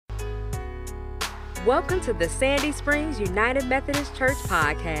Welcome to the Sandy Springs United Methodist Church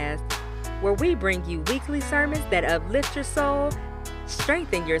podcast, where we bring you weekly sermons that uplift your soul,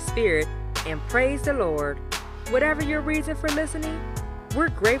 strengthen your spirit, and praise the Lord. Whatever your reason for listening, we're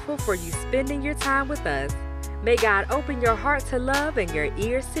grateful for you spending your time with us. May God open your heart to love and your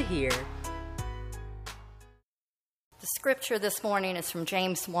ears to hear. The scripture this morning is from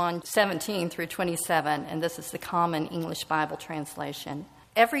James 1:17 through 27, and this is the Common English Bible translation.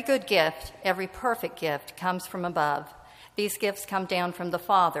 Every good gift, every perfect gift comes from above. These gifts come down from the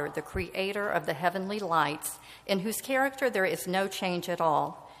Father, the creator of the heavenly lights, in whose character there is no change at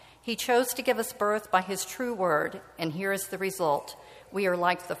all. He chose to give us birth by his true word, and here is the result. We are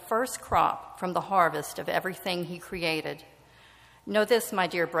like the first crop from the harvest of everything he created. Know this, my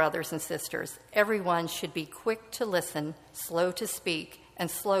dear brothers and sisters, everyone should be quick to listen, slow to speak, and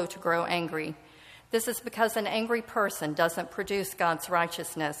slow to grow angry. This is because an angry person doesn't produce God's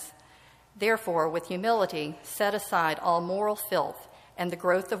righteousness. Therefore, with humility, set aside all moral filth and the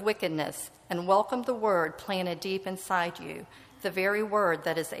growth of wickedness, and welcome the word planted deep inside you, the very word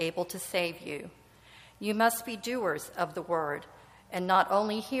that is able to save you. You must be doers of the word, and not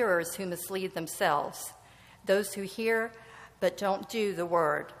only hearers who mislead themselves. Those who hear but don't do the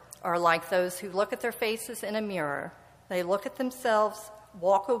word are like those who look at their faces in a mirror. They look at themselves,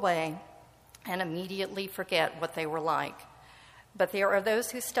 walk away, and immediately forget what they were like. But there are those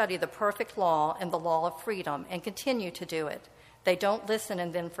who study the perfect law and the law of freedom and continue to do it. They don't listen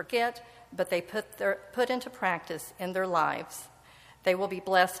and then forget, but they put into practice in their lives. They will be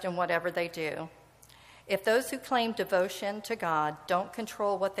blessed in whatever they do. If those who claim devotion to God don't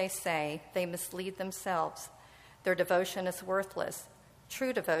control what they say, they mislead themselves. Their devotion is worthless.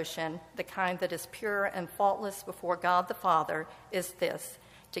 True devotion, the kind that is pure and faultless before God the Father, is this: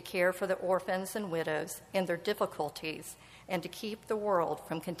 to care for the orphans and widows in their difficulties, and to keep the world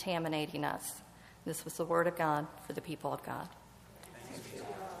from contaminating us. This was the word of God for the people of God.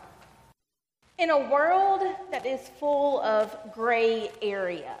 In a world that is full of gray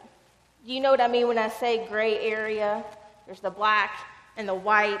area, you know what I mean when I say gray area? There's the black and the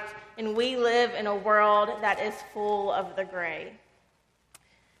white, and we live in a world that is full of the gray.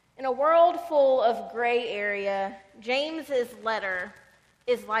 In a world full of gray area, James's letter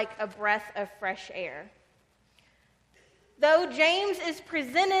is like a breath of fresh air. Though James is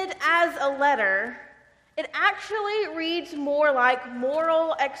presented as a letter, it actually reads more like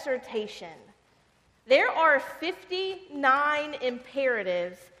moral exhortation. There are 59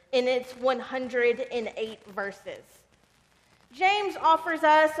 imperatives in its 108 verses. James offers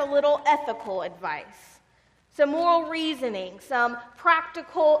us a little ethical advice, some moral reasoning, some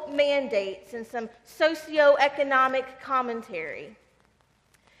practical mandates, and some socioeconomic commentary.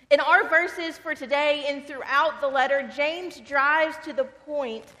 In our verses for today and throughout the letter, James drives to the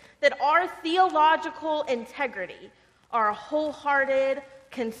point that our theological integrity, our wholehearted,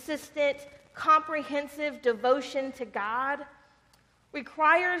 consistent, comprehensive devotion to God,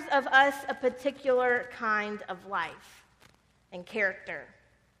 requires of us a particular kind of life and character.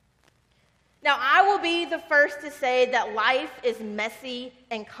 Now, I will be the first to say that life is messy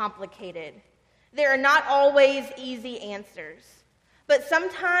and complicated. There are not always easy answers. But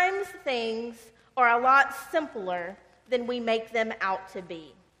sometimes things are a lot simpler than we make them out to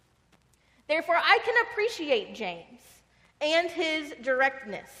be. Therefore, I can appreciate James and his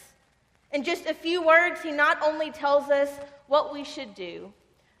directness. In just a few words, he not only tells us what we should do,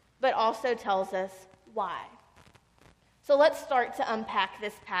 but also tells us why. So let's start to unpack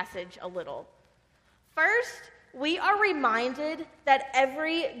this passage a little. First, we are reminded that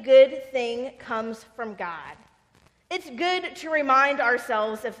every good thing comes from God. It's good to remind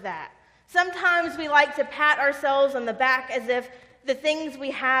ourselves of that. Sometimes we like to pat ourselves on the back as if the things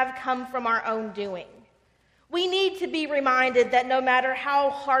we have come from our own doing. We need to be reminded that no matter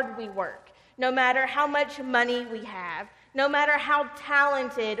how hard we work, no matter how much money we have, no matter how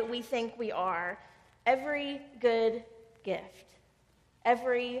talented we think we are, every good gift,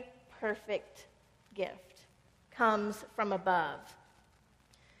 every perfect gift comes from above.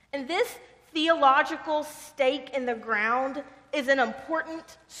 And this theological stake in the ground is an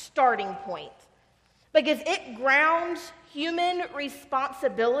important starting point because it grounds human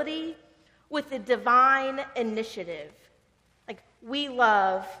responsibility with the divine initiative. Like, we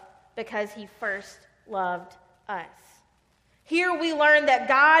love because he first loved us. Here we learn that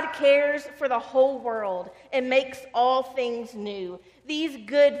God cares for the whole world and makes all things new. These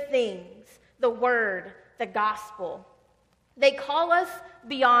good things, the word, the gospel, they call us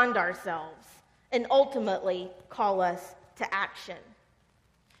beyond ourselves and ultimately call us to action.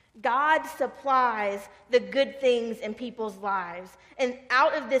 God supplies the good things in people's lives. And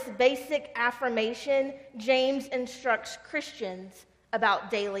out of this basic affirmation, James instructs Christians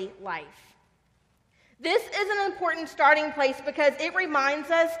about daily life. This is an important starting place because it reminds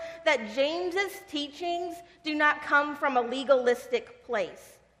us that James's teachings do not come from a legalistic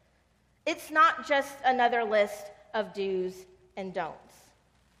place. It's not just another list of do's and don'ts.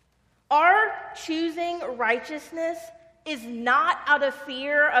 Our choosing righteousness is not out of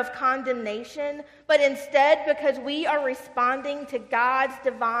fear of condemnation, but instead because we are responding to God's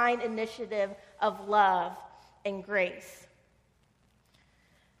divine initiative of love and grace.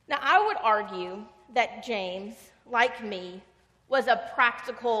 Now, I would argue that James, like me, was a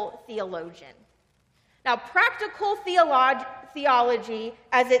practical theologian. Now, practical theology,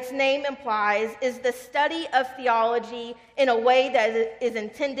 as its name implies, is the study of theology in a way that is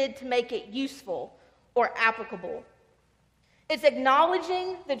intended to make it useful or applicable. It's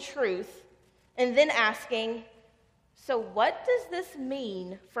acknowledging the truth and then asking, so what does this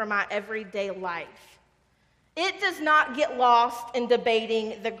mean for my everyday life? It does not get lost in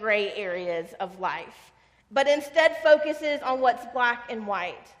debating the gray areas of life, but instead focuses on what's black and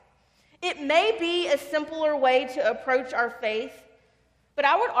white. It may be a simpler way to approach our faith, but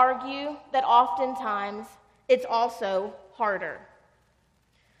I would argue that oftentimes it's also harder.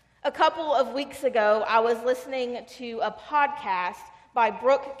 A couple of weeks ago, I was listening to a podcast by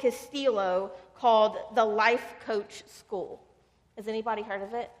Brooke Castillo called The Life Coach School. Has anybody heard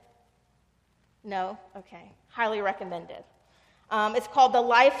of it? No? Okay. Highly recommended. It's called The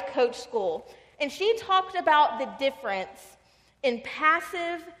Life Coach School. And she talked about the difference in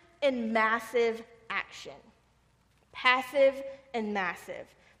passive and massive action. Passive and massive.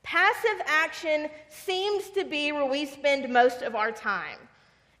 Passive action seems to be where we spend most of our time.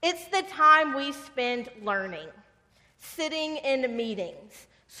 It's the time we spend learning, sitting in meetings,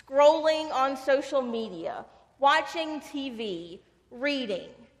 scrolling on social media, watching TV, reading.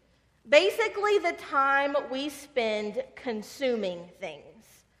 Basically, the time we spend consuming things.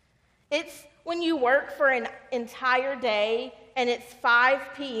 It's when you work for an entire day and it's 5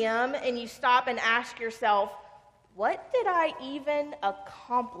 p.m. and you stop and ask yourself, what did I even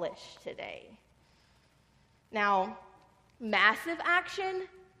accomplish today? Now, massive action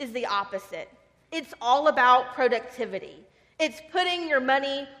is the opposite. It's all about productivity. It's putting your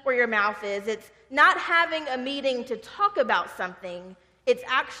money where your mouth is. It's not having a meeting to talk about something. It's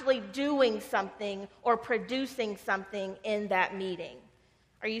actually doing something or producing something in that meeting.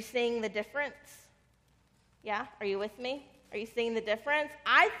 Are you seeing the difference? Yeah? Are you with me? Are you seeing the difference?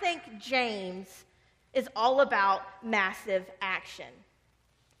 I think James is all about massive action.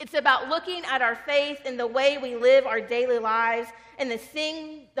 It's about looking at our faith and the way we live our daily lives and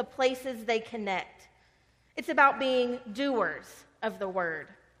seeing the places they connect. It's about being doers of the word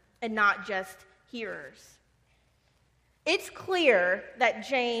and not just hearers. It's clear that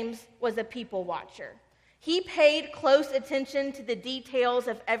James was a people watcher. He paid close attention to the details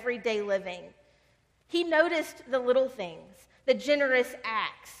of everyday living. He noticed the little things, the generous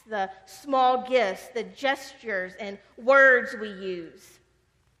acts, the small gifts, the gestures and words we use.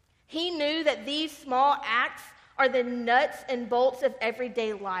 He knew that these small acts are the nuts and bolts of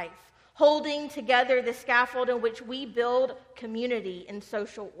everyday life, holding together the scaffold in which we build community and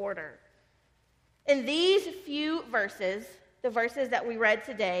social order. In these few verses, the verses that we read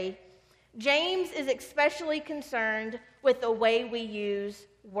today, James is especially concerned with the way we use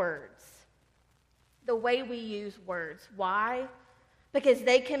words. The way we use words. Why? Because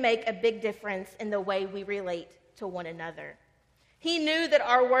they can make a big difference in the way we relate to one another. He knew that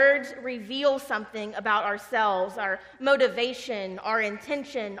our words reveal something about ourselves, our motivation, our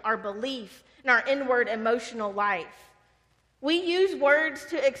intention, our belief, and our inward emotional life. We use words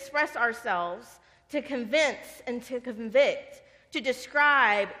to express ourselves, to convince and to convict, to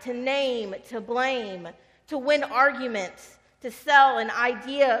describe, to name, to blame, to win arguments, to sell an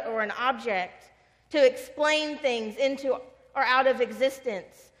idea or an object, to explain things into or out of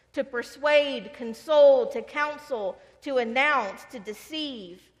existence, to persuade, console, to counsel, to announce, to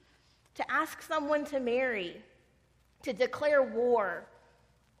deceive, to ask someone to marry, to declare war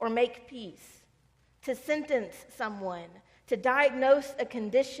or make peace, to sentence someone, to diagnose a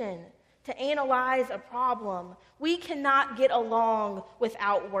condition, to analyze a problem. We cannot get along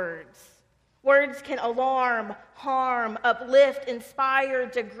without words. Words can alarm, harm, uplift, inspire,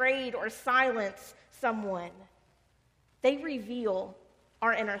 degrade, or silence someone. They reveal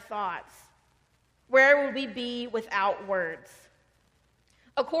our inner thoughts. Where would we be without words?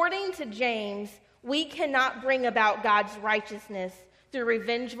 According to James, we cannot bring about God's righteousness through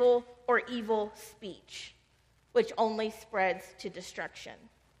revengeful or evil speech, which only spreads to destruction.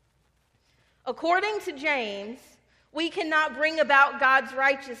 According to James, we cannot bring about God's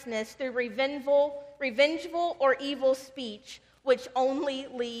righteousness through revengeful or evil speech, which only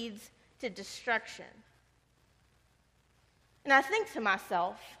leads to destruction. And I think to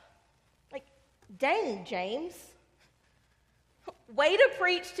myself, like, dang, James, way to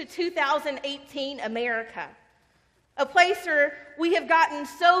preach to 2018 America, a place where we have gotten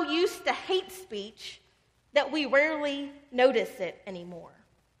so used to hate speech that we rarely notice it anymore,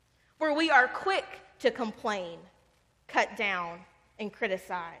 where we are quick to complain, cut down, and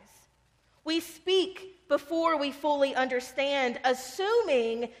criticize. We speak before we fully understand,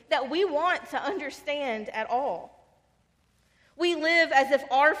 assuming that we want to understand at all. We live as if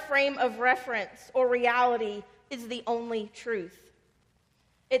our frame of reference or reality is the only truth.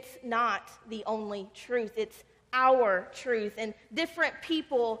 It's not the only truth. It's our truth, and different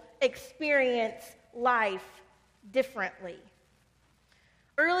people experience life differently.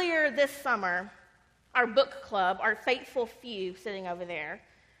 Earlier this summer, our book club, our faithful few sitting over there,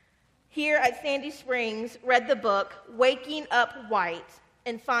 here at Sandy Springs, read the book Waking Up White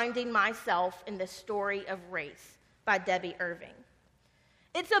and Finding Myself in the Story of Race by Debbie Irving.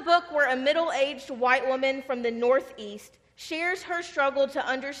 It's a book where a middle-aged white woman from the Northeast shares her struggle to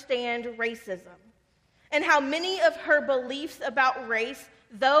understand racism and how many of her beliefs about race,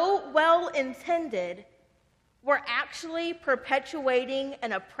 though well-intended, were actually perpetuating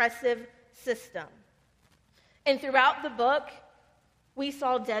an oppressive system. And throughout the book, we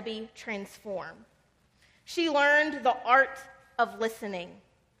saw Debbie transform. She learned the art of listening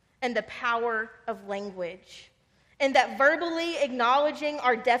and the power of language, and that verbally acknowledging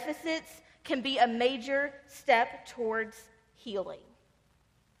our deficits can be a major step towards healing.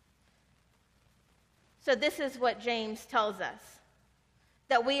 So this is what James tells us,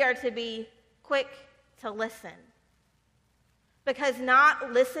 that we are to be quick to listen, because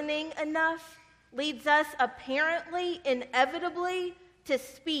not listening enough leads us apparently, inevitably, to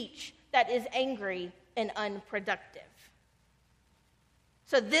speech that is angry and unproductive.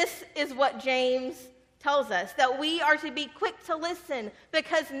 So this is what James tells us, that we are to be quick to listen,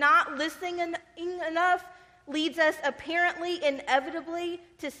 because not listening enough leads us apparently, inevitably,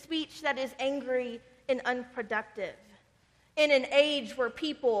 to speech that is angry and unproductive. In an age where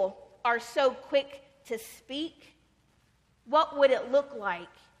people are so quick to speak, what would it look like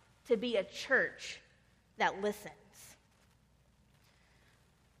to be a church that listens?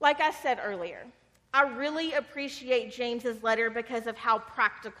 Like I said earlier, I really appreciate James's letter because of how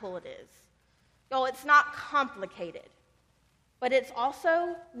practical it is. Y'all, it's not complicated, but it's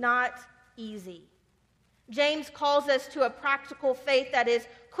also not easy. James calls us to a practical faith that is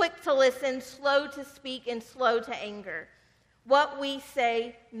quick to listen, slow to speak, and slow to anger. What we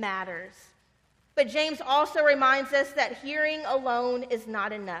say matters. But James also reminds us that hearing alone is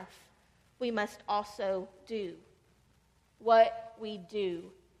not enough. We must also do. What we do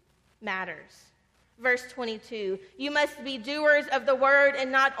matters. Verse 22, you must be doers of the word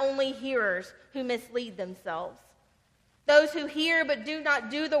and not only hearers who mislead themselves. Those who hear but do not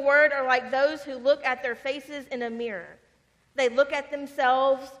do the word are like those who look at their faces in a mirror. They look at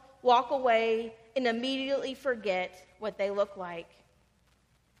themselves, walk away, and immediately forget what they look like.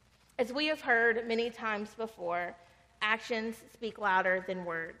 As we have heard many times before, actions speak louder than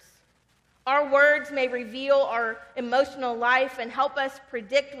words. Our words may reveal our emotional life and help us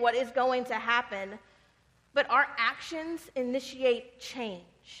predict what is going to happen, but our actions initiate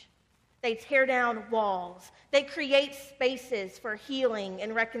change. They tear down walls. They create spaces for healing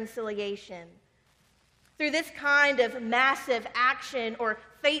and reconciliation. Through this kind of massive action or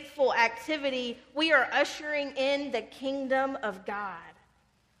faithful activity, we are ushering in the kingdom of God.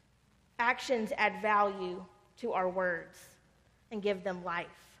 Actions add value to our words and give them life.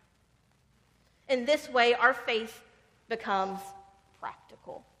 In this way, our faith becomes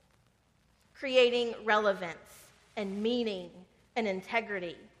practical, creating relevance and meaning and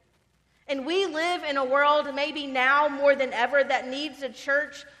integrity. And we live in a world, maybe now more than ever, that needs a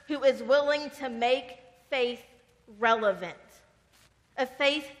church who is willing to make faith relevant. A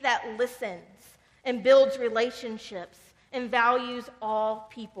faith that listens and builds relationships and values all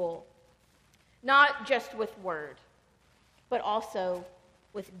people, not just with word, but also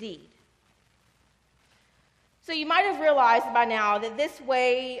with deed. So you might have realized by now that this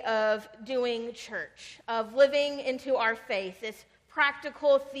way of doing church, of living into our faith, this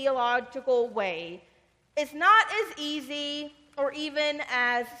practical, theological way, is not as easy or even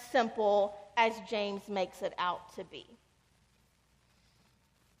as simple as James makes it out to be.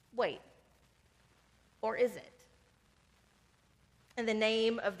 Wait, or is it? In the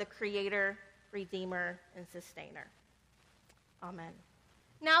name of the Creator, Redeemer, and Sustainer. Amen.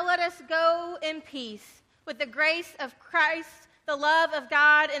 Now let us go in peace with the grace of Christ, the love of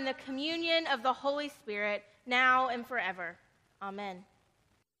God, and the communion of the Holy Spirit, now and forever. Amen.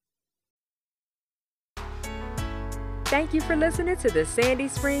 Thank you for listening to the Sandy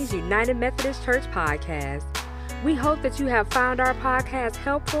Springs United Methodist Church podcast. We hope that you have found our podcast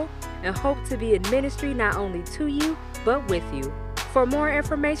helpful and hope to be in ministry not only to you, but with you. For more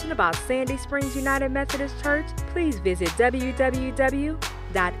information about Sandy Springs United Methodist Church, please visit www.ssumc.org.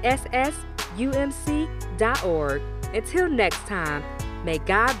 Until next time, may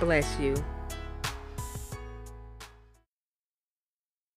God bless you.